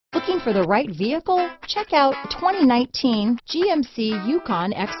Looking for the right vehicle? Check out 2019 GMC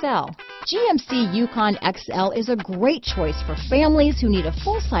Yukon XL. GMC Yukon XL is a great choice for families who need a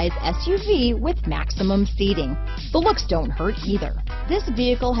full-size SUV with maximum seating. The looks don't hurt either. This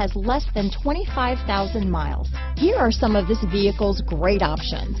vehicle has less than 25,000 miles. Here are some of this vehicle's great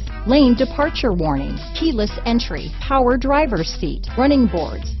options: lane departure warning, keyless entry, power driver's seat, running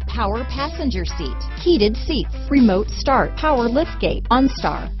boards, power passenger seat, heated seats, remote start, power liftgate,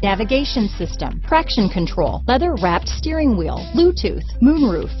 OnStar, navigation system, traction control, leather-wrapped steering wheel, Bluetooth,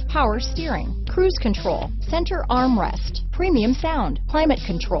 moonroof, power steering, cruise control, center armrest, premium sound, climate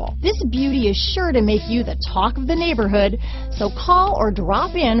control. This beauty is sure to make you the talk of the neighborhood, so call or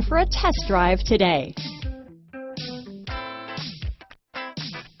drop in for a test drive today.